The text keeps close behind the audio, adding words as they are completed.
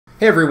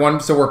Hey everyone,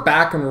 so we're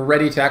back and we're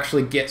ready to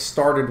actually get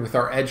started with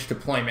our edge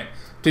deployment.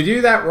 To do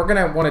that, we're going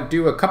to want to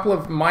do a couple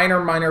of minor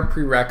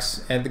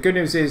prereqs, and the good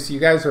news is you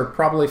guys are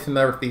probably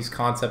familiar with these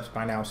concepts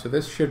by now, so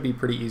this should be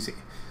pretty easy.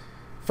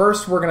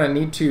 First, we're going to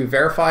need to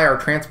verify our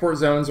transport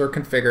zones are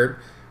configured,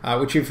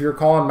 which if you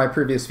recall in my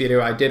previous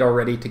video, I did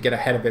already to get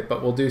ahead of it,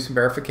 but we'll do some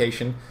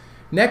verification.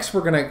 Next,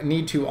 we're going to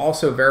need to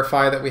also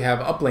verify that we have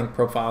uplink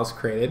profiles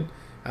created.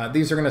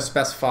 These are going to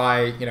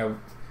specify,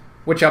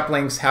 which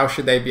uplinks, how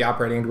should they be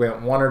operating? Do we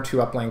have one or two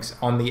uplinks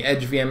on the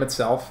edge VM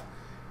itself?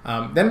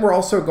 Then we're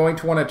also going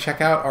to want to check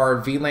out our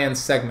VLAN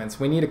segments.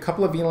 We need a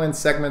couple of VLAN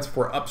segments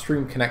for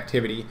upstream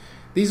connectivity.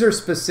 These are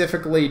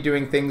specifically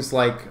doing things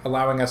like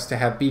allowing us to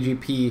have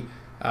BGP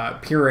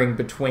peering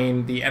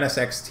between the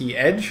NSX-T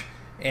edge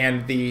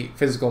and the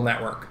physical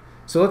network.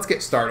 So let's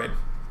get started.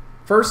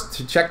 First,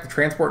 to check the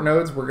transport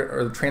nodes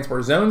or the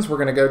transport zones, we're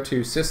going to go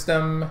to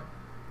System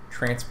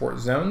Transport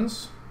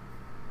Zones.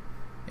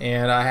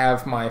 And I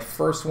have my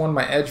first one,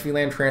 my Edge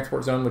VLAN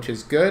transport zone, which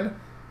is good.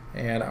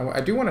 And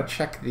I do want to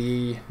check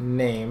the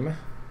name.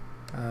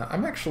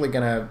 I'm actually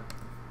going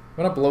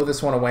to blow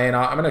this one away, and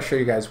I'm going to show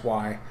you guys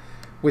why.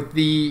 With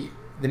the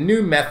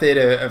new method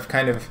of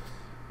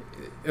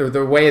or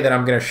the way that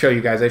I'm going to show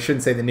you guys, I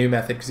shouldn't say the new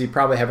method because you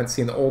probably haven't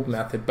seen the old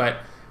method, but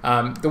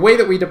the way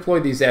that we deploy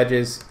these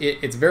edges,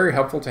 it's very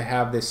helpful to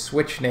have this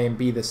switch name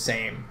be the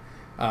same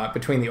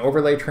between the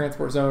overlay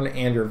transport zone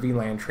and your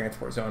VLAN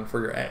transport zone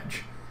for your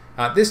edge.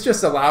 This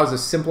just allows a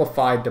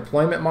simplified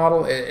deployment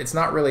model. It's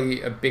not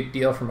really a big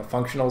deal from a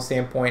functional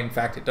standpoint. In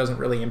fact, it doesn't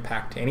really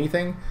impact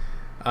anything,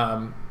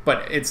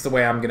 but it's the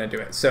way I'm going to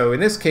do it. So in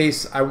this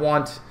case, I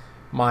want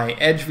my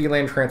Edge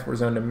VLAN transport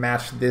zone to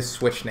match this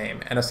switch name,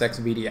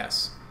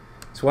 NSX-VDS.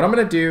 So what I'm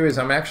going to do is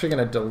I'm actually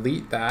going to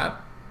delete that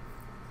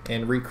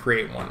and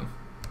recreate one.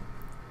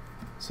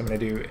 So I'm going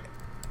to do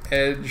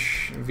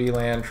Edge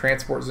VLAN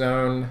transport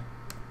zone,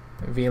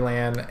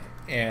 VLAN,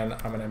 and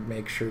I'm going to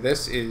make sure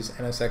this is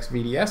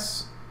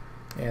NSX-VDS,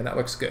 and that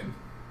looks good.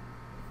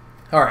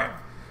 All right,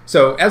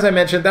 so as I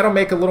mentioned, that'll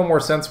make a little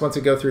more sense once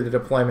we go through the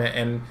deployment,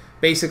 and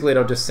basically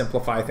it'll just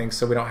simplify things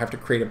so we don't have to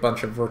create a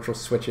bunch of virtual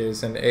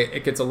switches, and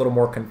it gets a little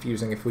more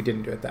confusing if we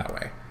didn't do it that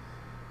way.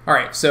 All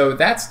right, so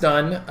that's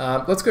done.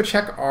 Let's go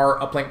check our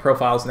uplink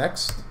profiles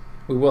next.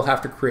 We will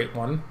have to create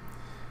one.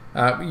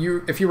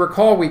 If you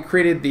recall, we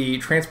created the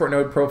transport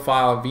node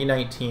profile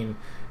v19.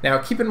 Now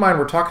keep in mind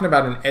we're talking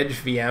about an edge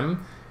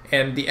VM,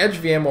 and the edge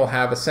VM will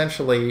have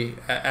essentially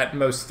at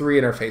most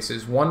 3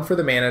 interfaces, one for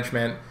the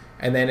management,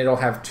 and then it'll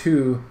have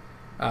 2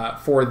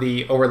 for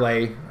the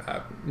overlay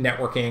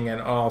networking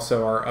and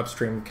also our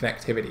upstream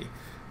connectivity.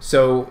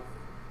 So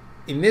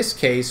in this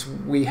case,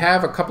 we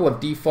have a couple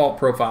of default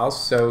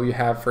profiles. So you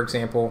have, for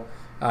example,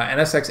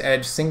 NSX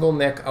Edge single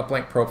NIC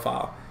uplink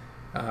profile,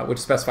 which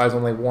specifies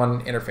only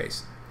one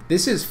interface.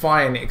 This is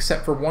fine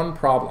except for one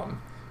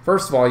problem.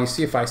 First of all, you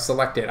see if I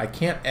select it, I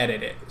can't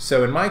edit it.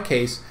 So in my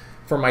case,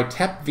 for my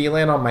TEP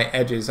VLAN on my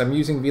edges, I'm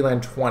using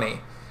VLAN 20.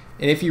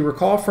 And if you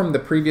recall from the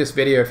previous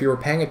video, if you were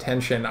paying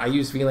attention, I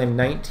used VLAN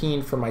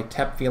 19 for my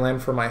TEP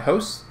VLAN for my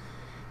hosts.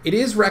 It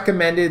is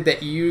recommended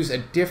that you use a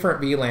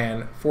different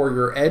VLAN for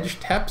your edge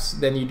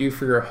TEPs than you do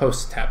for your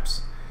host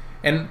TEPs.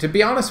 And to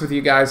be honest with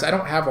you guys, I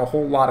don't have a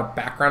whole lot of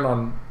background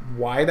on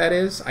why that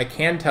is. I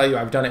can tell you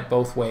I've done it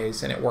both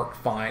ways and it worked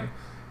fine.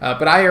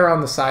 But I err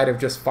on the side of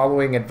just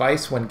following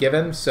advice when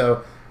given,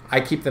 so I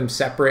keep them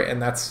separate,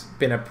 and that's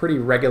been a pretty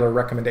regular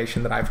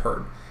recommendation that I've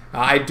heard.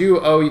 I do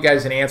owe you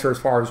guys an answer as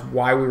far as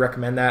why we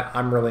recommend that.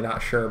 I'm really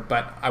not sure,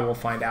 but I will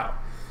find out.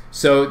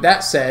 So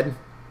that said,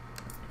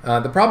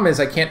 the problem is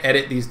I can't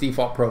edit these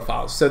default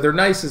profiles. So they're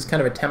nice as kind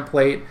of a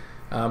template,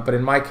 but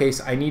in my case,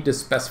 I need to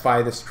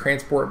specify this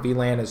transport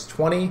VLAN as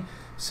 20,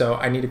 so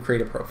I need to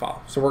create a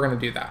profile. So we're going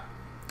to do that.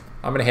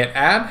 I'm going to hit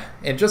add,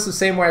 and just the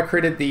same way I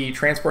created the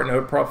transport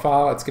node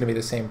profile, it's going to be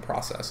the same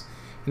process.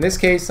 In this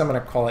case, I'm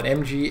going to call it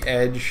MG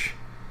Edge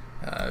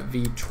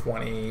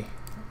V20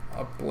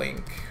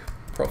 uplink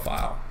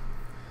profile.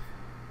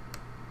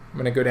 I'm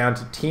going to go down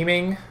to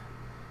teaming.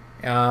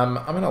 I'm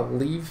going to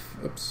leave,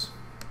 oops.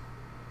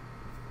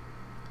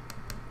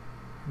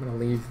 I'm going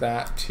to leave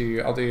that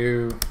to, I'll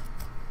do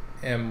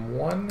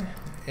M1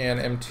 and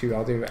M2.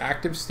 I'll do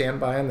active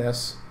standby on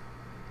this,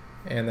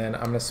 and then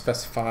I'm going to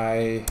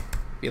specify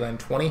VLAN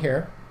 20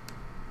 here.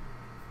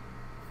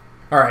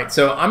 All right,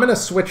 so I'm going to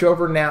switch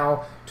over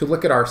now to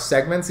look at our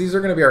segments. These are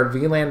going to be our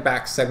VLAN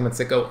back segments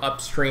that go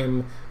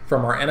upstream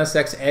from our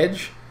NSX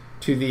Edge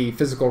to the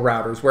physical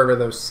routers, wherever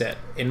those sit.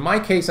 In my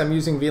case, I'm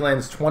using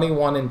VLANs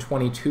 21 and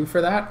 22 for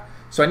that.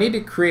 So I need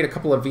to create a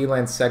couple of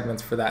VLAN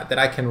segments for that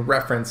I can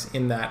reference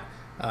in that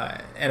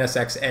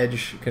NSX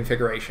Edge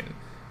configuration.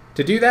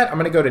 To do that, I'm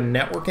going to go to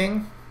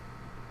networking,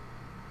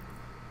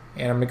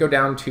 and I'm going to go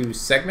down to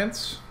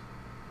segments.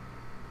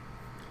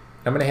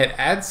 I'm going to hit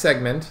add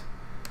segment.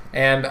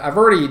 And I've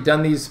already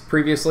done these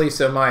previously,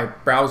 so my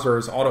browser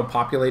is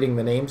auto-populating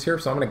the names here,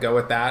 so I'm going to go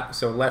with that.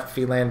 So left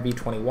VLAN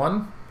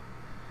V21.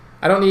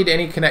 I don't need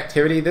any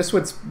connectivity. This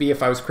would be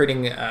if I was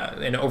creating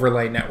an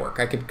overlay network.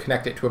 I could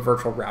connect it to a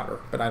virtual router,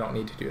 but I don't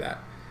need to do that.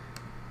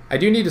 I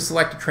do need to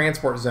select a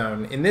transport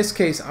zone. In this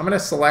case, I'm going to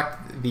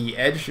select the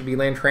edge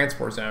VLAN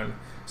transport zone.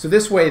 So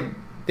this way,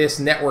 this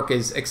network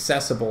is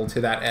accessible to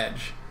that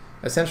edge,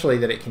 essentially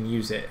that it can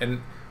use it.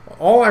 And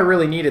all I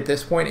really need at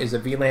this point is a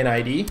VLAN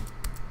ID.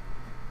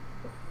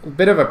 A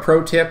bit of a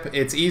pro tip,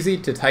 it's easy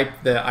to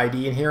type the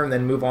ID in here and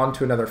then move on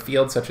to another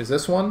field such as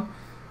this one,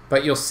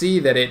 but you'll see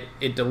that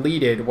it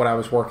deleted what I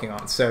was working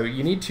on. So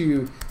you need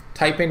to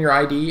type in your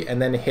ID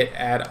and then hit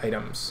add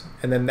items,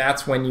 and then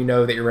that's when you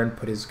know that your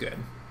input is good.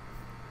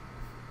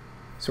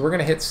 So we're going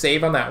to hit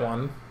save on that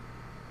one.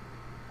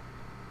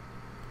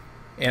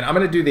 And I'm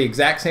going to do the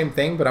exact same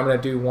thing, but I'm going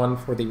to do one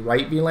for the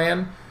right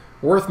VLAN.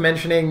 Worth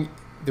mentioning,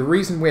 the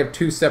reason we have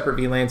two separate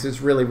VLANs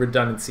is really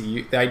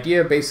redundancy. The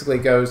idea basically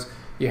goes,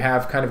 you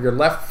have kind of your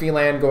left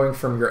VLAN going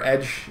from your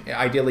edge,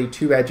 ideally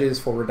two edges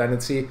for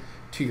redundancy,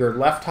 to your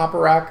left top of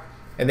rack,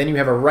 and then you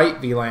have a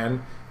right VLAN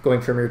going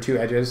from your two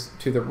edges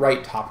to the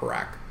right top of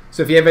rack.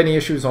 So if you have any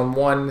issues on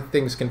one,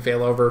 things can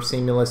fail over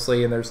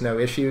seamlessly and there's no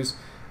issues.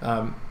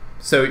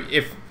 So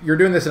if you're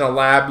doing this in a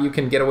lab, you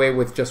can get away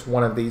with just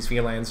one of these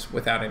VLANs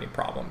without any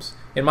problems.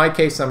 In my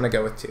case, I'm going to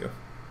go with two.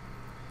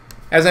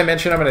 As I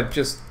mentioned, I'm going to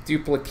just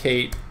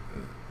duplicate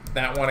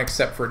that one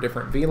except for a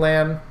different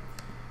VLAN.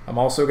 I'm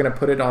also going to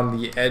put it on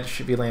the edge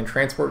VLAN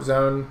transport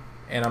zone,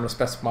 and I'm going to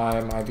specify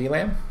my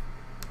VLAN.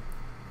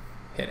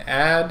 Hit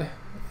add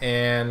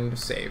and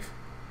save.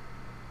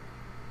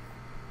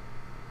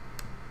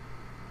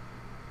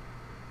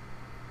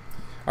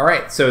 All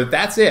right, so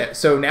that's it.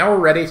 So now we're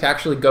ready to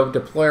actually go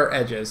deploy our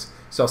edges.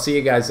 So I'll see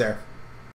you guys there.